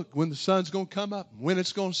you can look when the sun's going to come up, when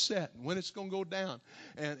it's going to set, when it's going to go down.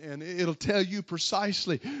 And it'll tell you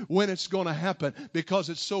precisely when it's going to happen because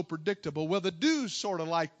it's so predictable. Well, the dew's sort of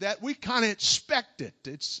like that. We kind of expect it.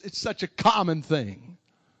 It's such a common thing.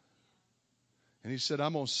 And he said,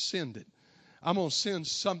 I'm going to send it. I'm going to send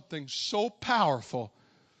something so powerful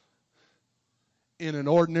in an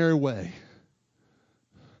ordinary way.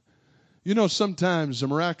 You know, sometimes the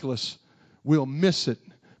miraculous, we'll miss it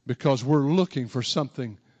because we're looking for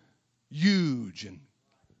something huge and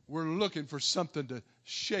we're looking for something to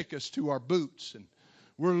shake us to our boots and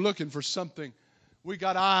we're looking for something. We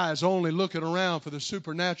got eyes only looking around for the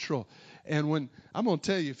supernatural. And when I'm going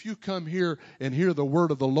to tell you, if you come here and hear the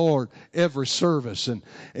word of the Lord every service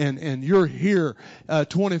and you're here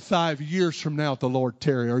 25 years from now at the Lord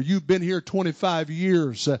tarry, or you've been here 25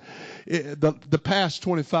 years, the past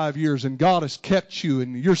 25 years, and God has kept you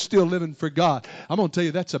and you're still living for God, I'm going to tell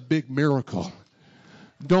you that's a big miracle.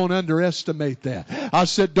 Don't underestimate that. I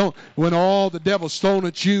said, when all the devil's thrown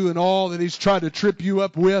at you and all that he's tried to trip you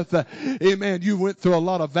up with, amen, you went through a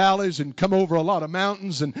lot of valleys and come over a lot of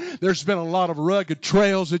mountains and there's been a lot of rugged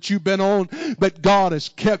trails that you've been on, but God has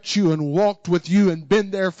kept you and walked with you and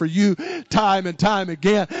been there for you time and time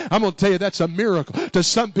again. I'm going to tell you that's a miracle. To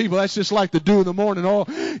some people, that's just like the dew in the morning. Oh,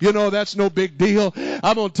 you know, that's no big deal.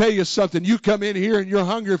 I'm going to tell you something. You come in here and you're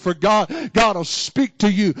hungry for God, God will speak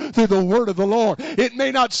to you through the word of the Lord. It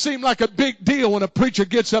may not seem like a big deal when a preacher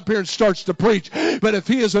gets up here and starts to preach, but if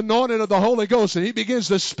he is anointed of the Holy Ghost and he begins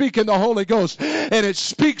to speak in the Holy Ghost and it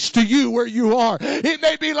speaks to you where you are, it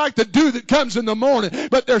may be like the dew that comes in the morning,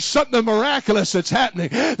 but there's something miraculous that's happening.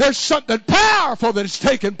 There's something powerful that is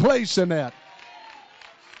taking place in that.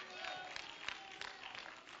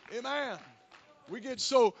 Amen. We get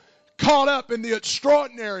so caught up in the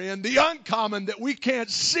extraordinary and the uncommon that we can't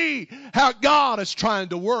see how God is trying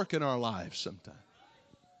to work in our lives sometimes.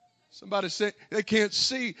 Somebody said they can't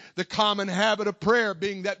see the common habit of prayer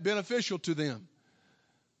being that beneficial to them.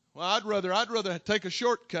 Well, I'd rather take a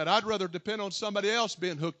shortcut. I'd rather depend on somebody else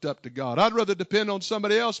being hooked up to God. I'd rather depend on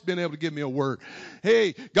somebody else being able to give me a word.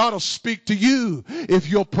 Hey, God will speak to you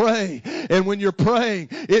if you'll pray. And when you're praying,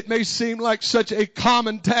 it may seem like such a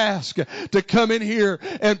common task to come in here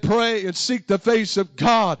and pray and seek the face of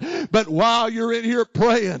God. But while you're in here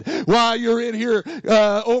praying, while you're in here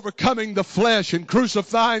overcoming the flesh and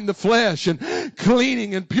crucifying the flesh and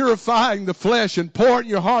cleaning and purifying the flesh and pouring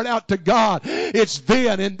your heart out to God, it's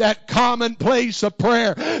then in that common place of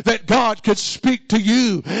prayer that God could speak to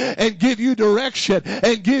you and give you direction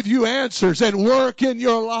and give you answers and work in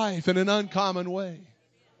your life in an uncommon way.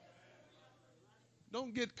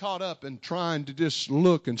 Don't get caught up in trying to just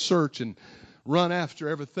look and search and run after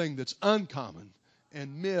everything that's uncommon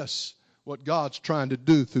and miss what God's trying to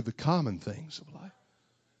do through the common things of life.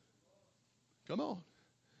 Come on.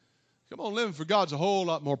 Come on, living for God's a whole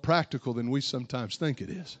lot more practical than we sometimes think it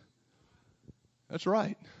is. That's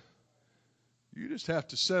right. You just have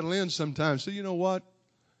to settle in sometimes. So you know what?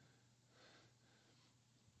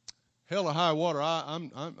 Hell or high water,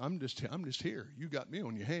 I'm just here. You got me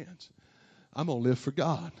on your hands. I'm gonna live for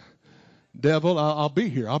God. Devil, I'll be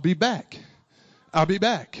here. I'll be back. I'll be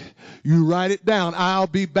back. You write it down. I'll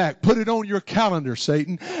be back. Put it on your calendar,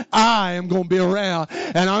 Satan. I am going to be around,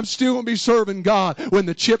 and I'm still going to be serving God when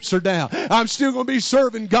the chips are down. I'm still going to be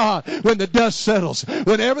serving God when the dust settles,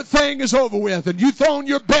 when everything is over with, and you've thrown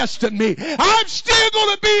your best at me. I'm still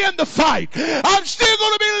going to be in the fight. I'm still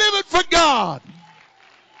going to be living for God.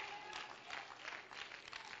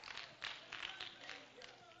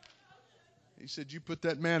 He said, you put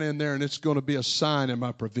that manna in there, and it's going to be a sign of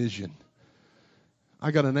my provision.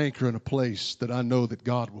 I got an anchor in a place that I know that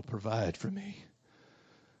God will provide for me.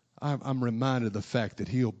 I'm reminded of the fact that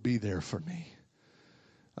He'll be there for me.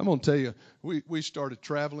 I'm going to tell you, we started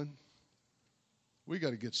traveling. We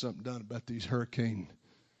got to get something done about these hurricane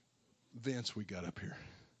vents we got up here.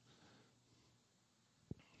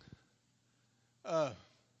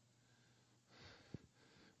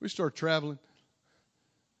 We started traveling.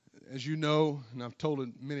 As you know, and I've told it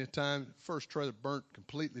many a time, first trailer burnt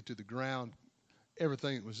completely to the ground,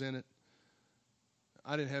 everything that was in it.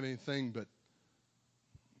 I didn't have anything but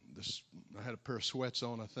this. I had a pair of sweats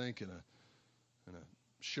on, I think, and a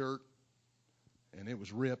shirt, and it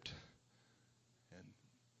was ripped, and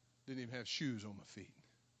didn't even have shoes on my feet.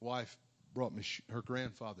 Wife brought me her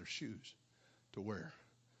grandfather's shoes to wear,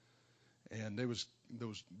 and they was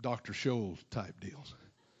those Dr. Scholl type deals.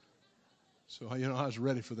 So, I was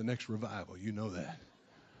ready for the next revival. You know that.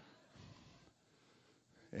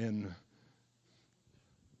 And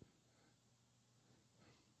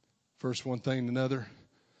first one thing to another,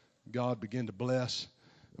 God began to bless.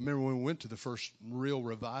 I remember when we went to the first real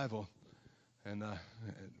revival, and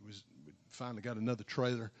we finally got another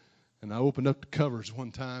trailer, and I opened up the covers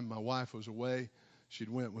one time. My wife was away. She'd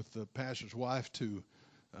went with the pastor's wife to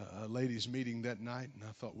a ladies' meeting that night, and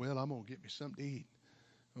I thought, well, I'm going to get me something to eat.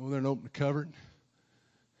 I went there and opened the cupboard,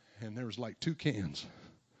 and there was like 2 cans.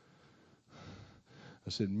 I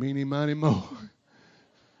said, meeny, miny, mo.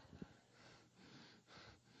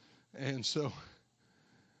 And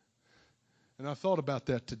I thought about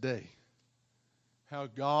that today, how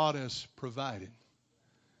God has provided.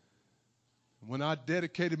 When I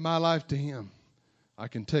dedicated my life to Him, I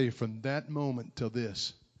can tell you from that moment till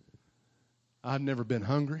this, I've never been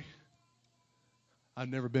hungry. I've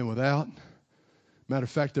never been without. Matter of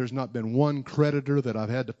fact, there's not been one creditor that I've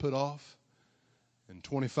had to put off in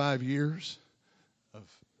 25 years of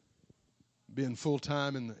being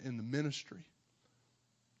full-time in the ministry.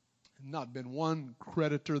 Not been one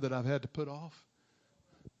creditor that I've had to put off.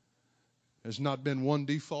 There's not been one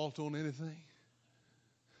default on anything.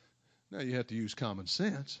 Now you have to use common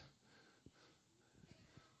sense.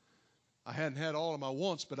 I hadn't had all of my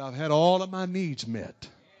wants, but I've had all of my needs met.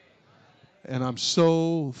 And I'm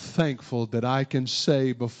so thankful that I can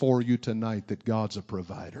say before you tonight that God's a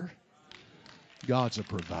provider. God's a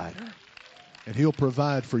provider. And He'll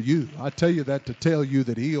provide for you. I tell you that to tell you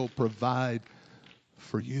that He'll provide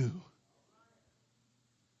for you.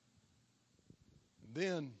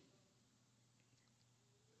 Then,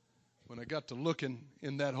 when I got to looking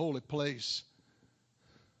in that holy place,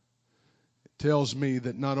 it tells me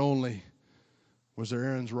that not only was there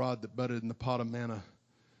Aaron's rod that budded in the pot of manna,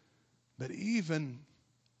 but even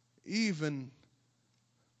the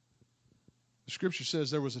Scripture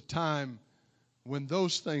says there was a time when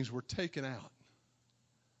those things were taken out.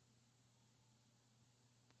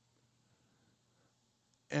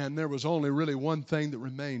 And there was only really one thing that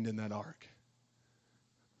remained in that ark.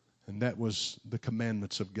 And that was the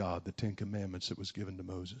commandments of God, the 10 Commandments that was given to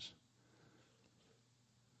Moses.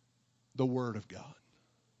 The Word of God.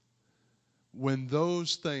 When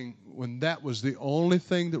that was the only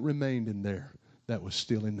thing that remained in there, that was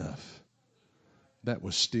still enough. That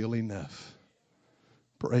was still enough.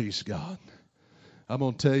 Praise God. I'm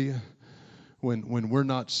going to tell you, when we're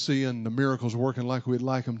not seeing the miracles working like we'd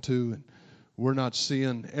like them to, and we're not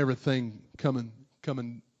seeing everything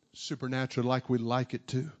coming supernatural like we'd like it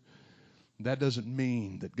to, that doesn't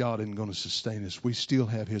mean that God isn't going to sustain us. We still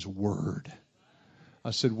have His Word.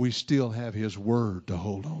 I said we still have His Word to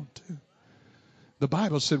hold on to. The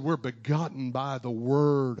Bible said we're begotten by the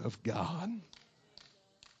Word of God. I'm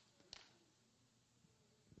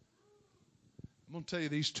going to tell you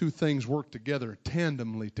these two things work together,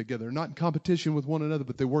 tandemly together, not in competition with one another,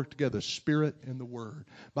 but they work together, Spirit and the Word.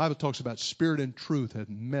 The Bible talks about Spirit and truth have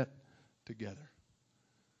met together.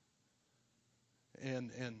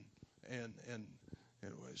 And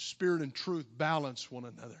Spirit and truth balance one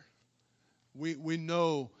another. We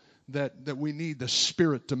know that we need the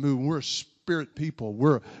Spirit to move. We're a Spirit people.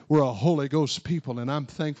 We're a Holy Ghost people, and I'm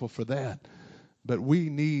thankful for that. But we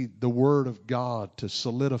need the Word of God to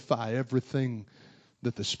solidify everything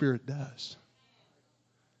that the Spirit does.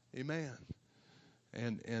 Amen.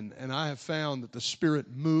 And I have found that the Spirit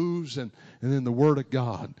moves, and then the Word of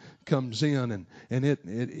God comes in, and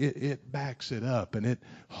it backs it up. And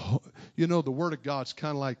the Word of God's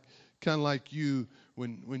kind of like you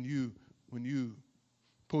when you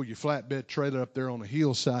pull your flatbed trailer up there on a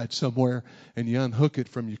hillside somewhere and you unhook it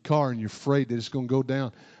from your car and you're afraid that it's going to go down.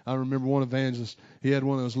 I remember one evangelist, he had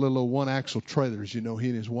one of those little old one-axle trailers, he and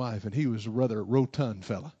his wife, and he was a rather rotund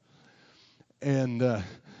fella. And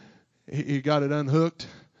he got it unhooked,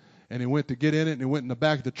 and he went to get in it, and he went in the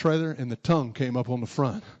back of the trailer, and the tongue came up on the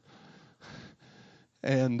front.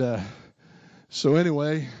 And so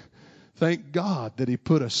anyway, thank God that he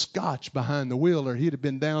put a scotch behind the wheel, or he'd have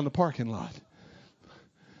been down the parking lot.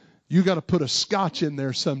 You got to put a scotch in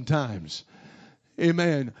there sometimes.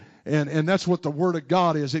 Amen. And that's what the Word of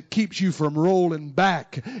God is. It keeps you from rolling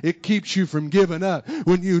back. It keeps you from giving up.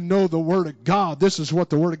 When you know the Word of God, this is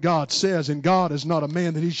what the Word of God says. And God is not a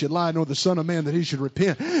man that he should lie, nor the Son of Man that he should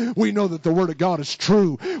repent. We know that the Word of God is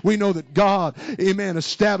true. We know that God, amen,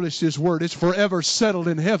 established His Word. It's forever settled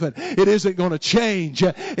in heaven. It isn't going to change.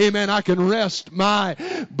 Amen. I can rest my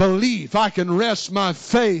belief. I can rest my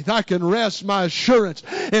faith. I can rest my assurance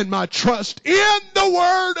and my trust in the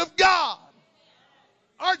Word of God.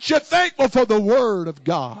 Aren't you thankful for the Word of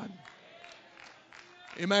God?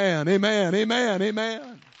 Amen, amen, amen,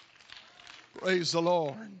 amen. Praise the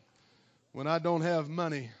Lord. When I don't have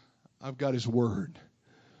money, I've got His Word.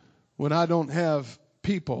 When I don't have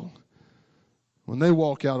people, when they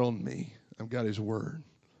walk out on me, I've got His Word.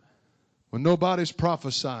 When nobody's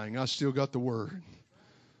prophesying, I still got the Word.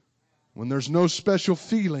 When there's no special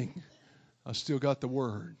feeling, I still got the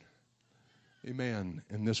Word. Amen.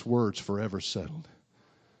 And this Word's forever settled.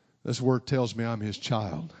 This Word tells me I'm His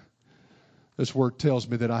child. This Word tells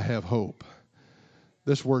me that I have hope.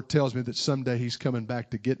 This Word tells me that someday He's coming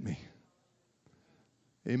back to get me.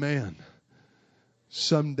 Amen.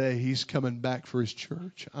 Someday He's coming back for His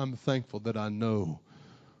church. I'm thankful that I know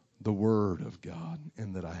the Word of God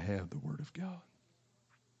and that I have the Word of God.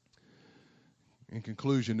 In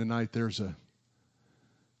conclusion, tonight there's a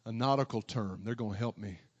nautical term. They're going to help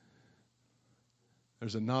me.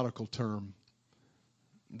 There's a nautical term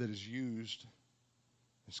that is used.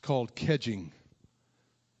 It's called kedging.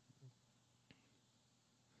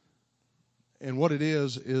 And what it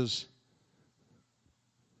is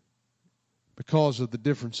because of the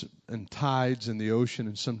difference in tides in the ocean,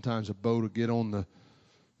 and sometimes a boat will get on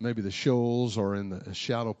maybe the shoals or in a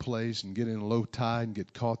shallow place and get in a low tide and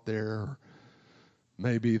get caught there. Or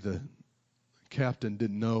maybe the captain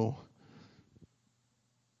didn't know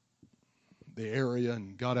the area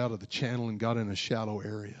and got out of the channel and got in a shallow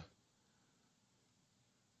area.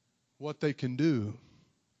 What they can do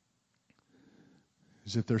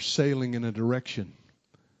is if they're sailing in a direction,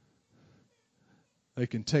 they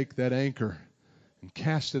can take that anchor and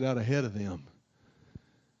cast it out ahead of them.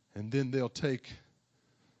 And then they'll take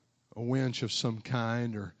a winch of some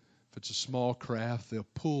kind, or if it's a small craft, they'll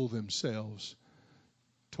pull themselves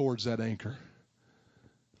towards that anchor.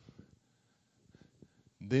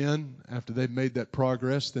 Then, after they've made that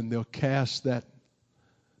progress, then they'll cast that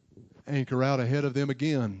anchor out ahead of them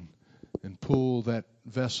again and pull that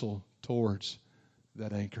vessel towards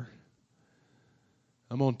that anchor.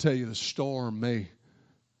 I'm going to tell you, the storm may,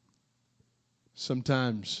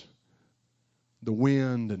 sometimes the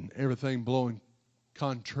wind and everything blowing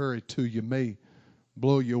contrary to you may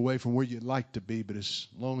blow you away from where you'd like to be, but as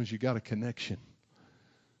long as you got a connection,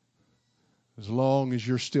 as long as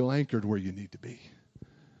you're still anchored where you need to be,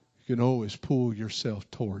 you can always pull yourself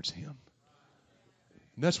towards Him.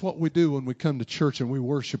 And that's what we do when we come to church and we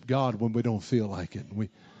worship God when we don't feel like it. And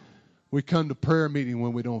we come to prayer meeting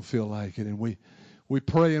when we don't feel like it. And we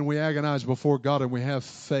pray and we agonize before God and we have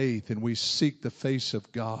faith and we seek the face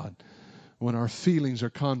of God. When our feelings are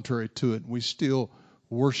contrary to it, we still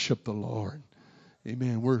worship the Lord.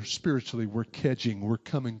 Amen. We're kedging. We're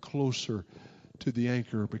coming closer to the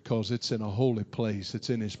anchor because it's in a holy place. It's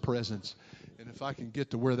in His presence. And if I can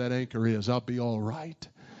get to where that anchor is, I'll be all right.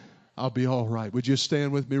 I'll be all right. Would you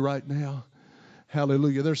stand with me right now?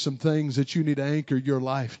 Hallelujah. There's some things that you need to anchor your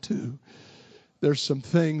life to. There's some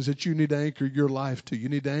things that you need to anchor your life to. You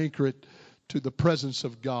need to anchor it to the presence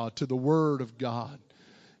of God, to the Word of God.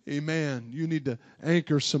 Amen. You need to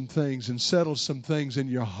anchor some things and settle some things in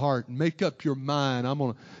your heart. Make up your mind. I'm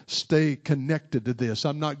going to stay connected to this.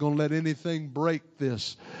 I'm not going to let anything break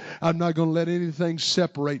this. I'm not going to let anything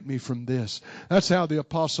separate me from this. That's how the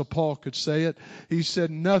Apostle Paul could say it. He said,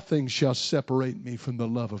 nothing shall separate me from the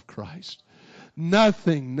love of Christ.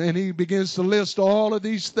 Nothing. And he begins to list all of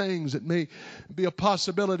these things that may be a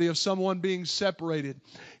possibility of someone being separated.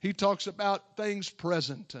 He talks about things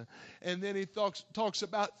present, and then he talks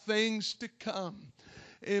about things to come.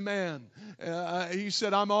 Amen. He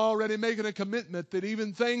said, I'm already making a commitment that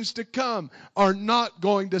even things to come are not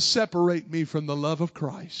going to separate me from the love of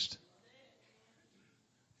Christ.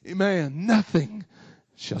 Amen. Nothing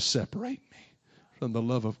shall separate me from the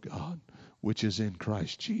love of God, which is in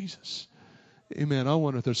Christ Jesus. Amen. I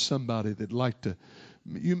wonder if there's somebody that'd like to,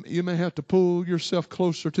 you may have to pull yourself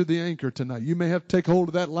closer to the anchor tonight. You may have to take hold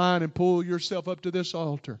of that line and pull yourself up to this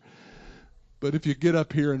altar. But if you get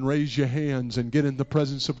up here and raise your hands and get in the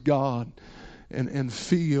presence of God and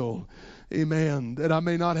feel, amen, that I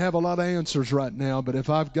may not have a lot of answers right now, but if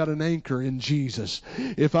I've got an anchor in Jesus,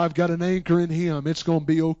 if I've got an anchor in Him, it's going to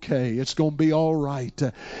be okay. It's going to be all right.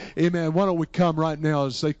 Amen. Why don't we come right now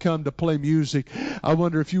as they come to play music? I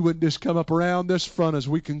wonder if you wouldn't just come up around this front as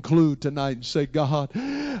we conclude tonight and say, God,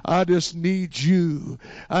 I just need you.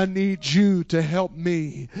 I need you to help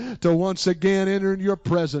me to once again enter in your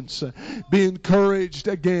presence, be encouraged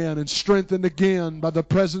again and strengthened again by the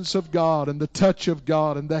presence of God and the touch of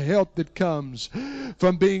God and the help that comes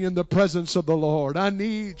from being in the presence of the Lord. I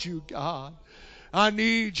need you, God. I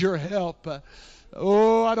need your help.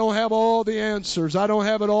 Oh, I don't have all the answers. I don't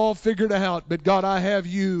have it all figured out. But God, I have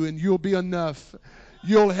you, and you'll be enough.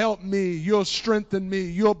 You'll help me. You'll strengthen me.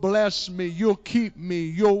 You'll bless me. You'll keep me.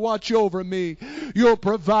 You'll watch over me. You'll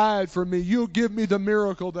provide for me. You'll give me the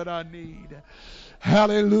miracle that I need.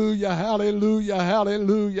 Hallelujah, hallelujah,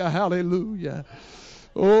 hallelujah, hallelujah.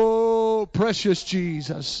 Oh, precious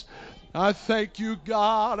Jesus. I thank you,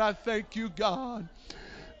 God. I thank you, God.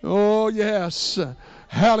 Oh, yes.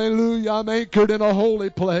 Hallelujah. I'm anchored in a holy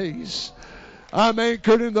place. I'm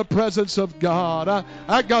anchored in the presence of God.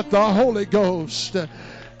 I got the Holy Ghost.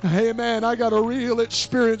 Amen. I got a real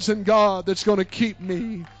experience in God that's going to keep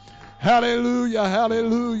me. Hallelujah,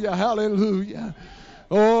 hallelujah, hallelujah.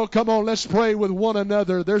 Oh, come on, let's pray with one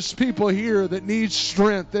another. There's people here that need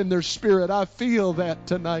strength in their spirit. I feel that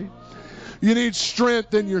tonight. You need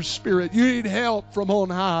strength in your spirit. You need help from on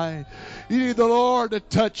high. You need the Lord to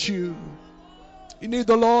touch you. You need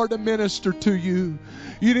the Lord to minister to you.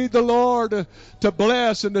 You need the Lord to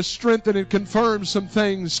bless and to strengthen and confirm some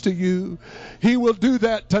things to you. He will do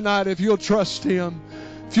that tonight if you'll trust Him.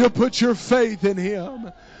 If you'll put your faith in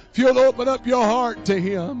Him. If you'll open up your heart to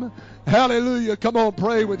Him. Hallelujah. Come on,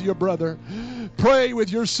 pray with your brother. Pray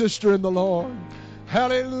with your sister in the Lord.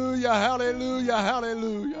 Hallelujah, hallelujah,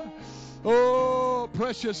 hallelujah. Oh,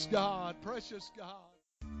 precious God, precious God.